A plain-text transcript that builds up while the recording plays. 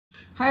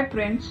Hi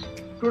friends,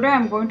 today I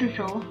am going to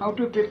show how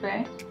to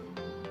prepare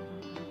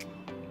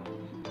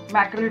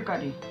mackerel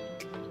curry.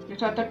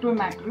 These are the 2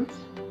 mackerels,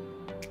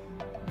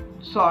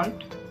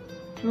 salt,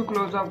 2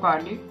 cloves of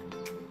garlic,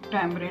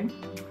 tamarind,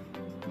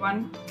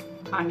 1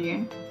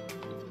 onion,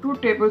 2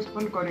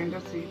 tablespoons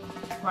coriander seed,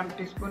 1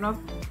 teaspoon of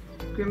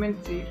cumin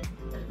seed,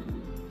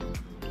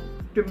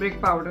 turmeric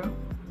powder,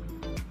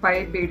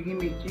 5 bedgi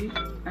mirchi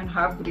and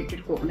half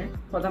grated coconut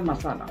for the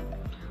masala.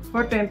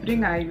 For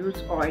tempering I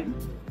use oil,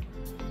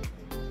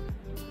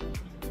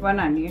 1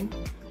 onion,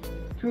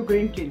 2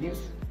 green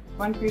chilies,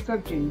 1 piece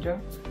of ginger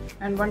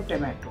and 1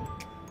 tomato.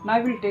 Now I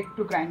will take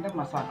to grind the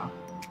masala.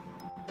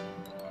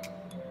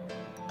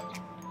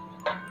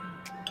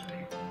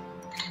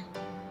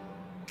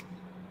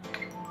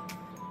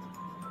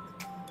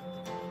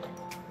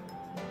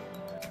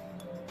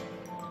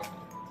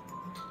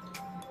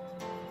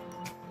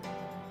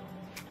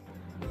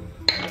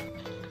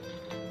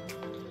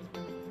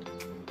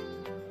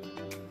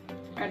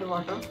 Add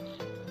water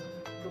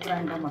to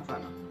grind the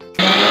masala.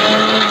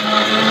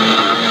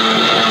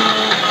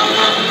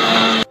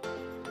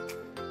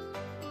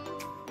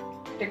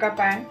 Take a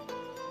pan,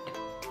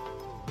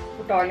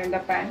 put oil in the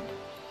pan,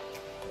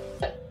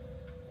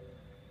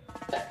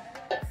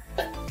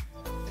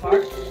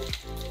 salt,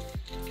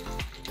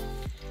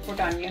 put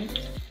onion,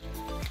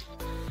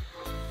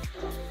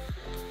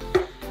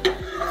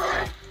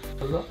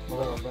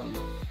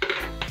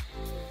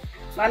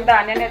 when the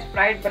onion is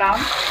fried brown,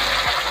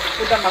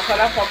 put the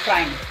masala for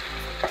frying.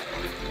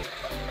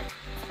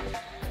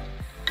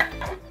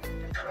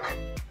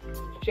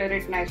 Stir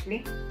it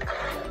nicely.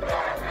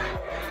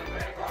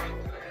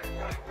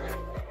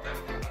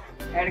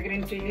 Add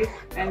green chilies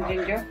and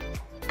ginger.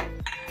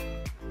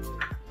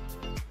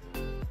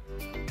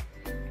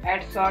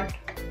 Add salt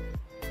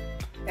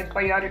as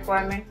per your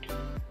requirement.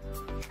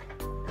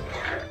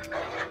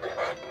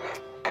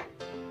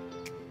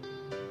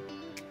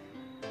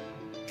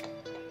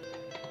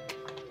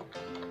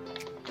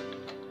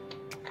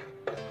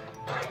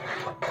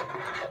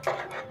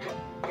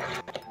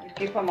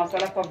 Keep a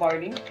masala for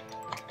boiling.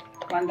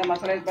 When the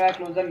masala is boiled,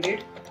 close the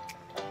lid.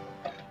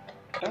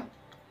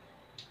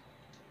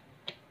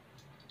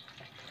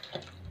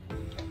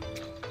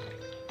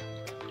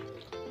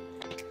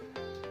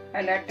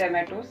 I'll add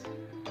tomatoes.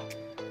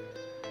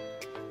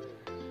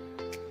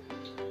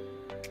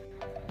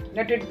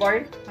 Let it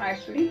boil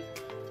nicely.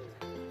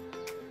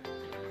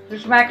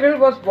 This mackerel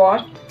was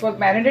washed, was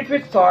marinated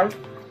with salt,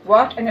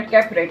 washed and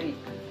kept ready.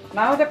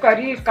 Now the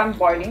curry is come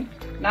boiling.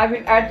 Now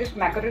we'll add this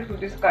mackerel to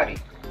this curry.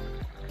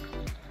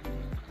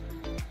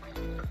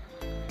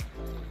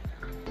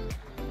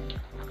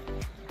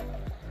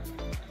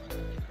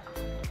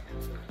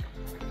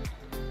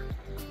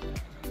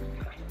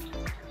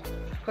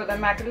 So the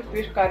mackerel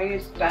fish curry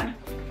is done.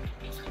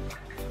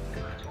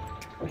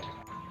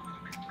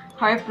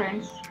 Hi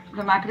friends,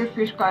 the mackerel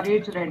fish curry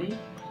is ready.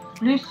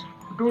 Please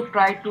do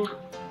try to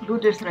do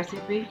this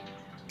recipe.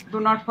 Do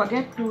not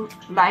forget to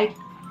like,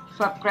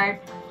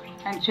 subscribe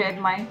and share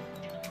my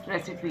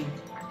recipe.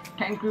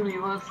 Thank you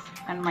viewers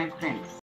and my friends.